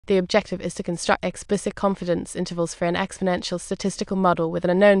The objective is to construct explicit confidence intervals for an exponential statistical model with an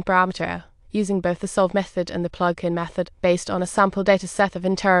unknown parameter, using both the solve method and the plug-in method, based on a sample data set of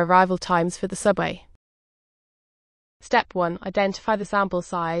inter-arrival times for the subway. Step 1. Identify the sample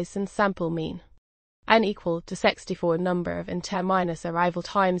size and sample mean. N equal to 64 number of inter minus arrival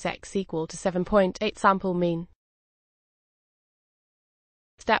times x equal to 7.8 sample mean.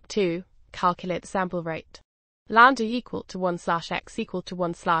 Step 2. Calculate the sample rate. Lambda equal to 1/x equal to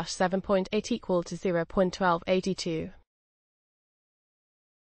 1/7.8 equal to 0.1282.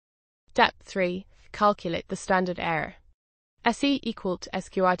 Step 3. Calculate the standard error. SE equal to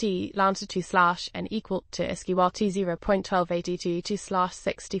SQRT lambda 2/n equal to SQRT 0.1282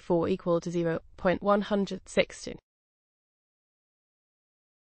 2/64 equal to 0.160.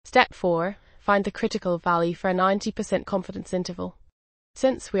 Step 4. Find the critical value for a 90% confidence interval.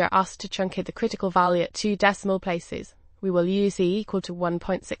 Since we are asked to truncate the critical value at 2 decimal places, we will use E equal to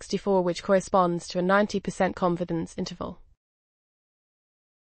 1.64, which corresponds to a 90% confidence interval.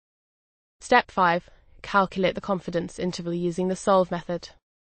 Step 5. Calculate the confidence interval using the solve method.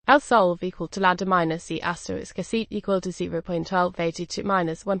 Lsolve equal to lambda minus E asterisk C equal to 0.1282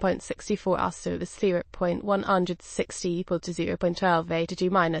 minus 1.64 asterisk 0.160 equal to 0.1282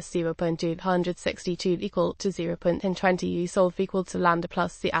 minus 0.262 equal to 0.1020. Solve equal to lambda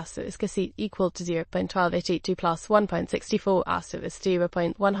plus the asterisk C equal to 0.1282 plus 1.64 asterisk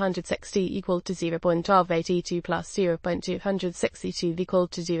 0.160 equal to 0.1282 plus 0.262 equal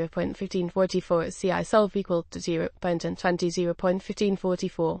to 0.1544. See Isolve equal to 0.1020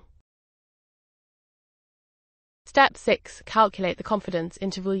 0.1544. Step 6. Calculate the confidence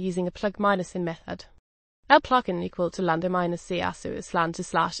interval using a plug-in method. Plug-in equal to lambda minus C asterisk lambda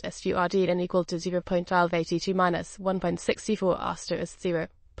slash SQRD and equal to 0.1282 minus 1.64 asterisk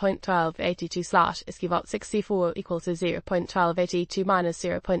 0.1282 slash SQVOT 64 equal to 0.1282 minus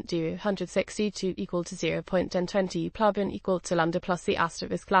 0.262 equal to 0.1020. Plug-in equal to lambda plus C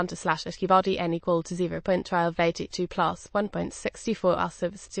asterisk lambda slash SQVOD n equal to 0.1282 plus 1.64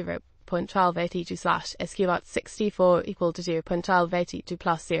 asterisk 0.1282 slash SQVOT 64 equal to 0.1282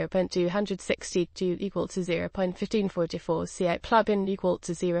 plus 0.262 equal to 0.1544. C8 plug-in equal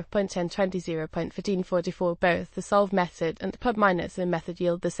to 0.1020 0.1544. Both the solve method and the plug-in method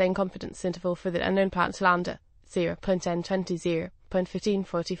yield the same confidence interval for the unknown parameter lambda, 0.1020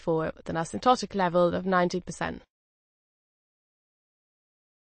 0.1544, with an asymptotic level of 90%.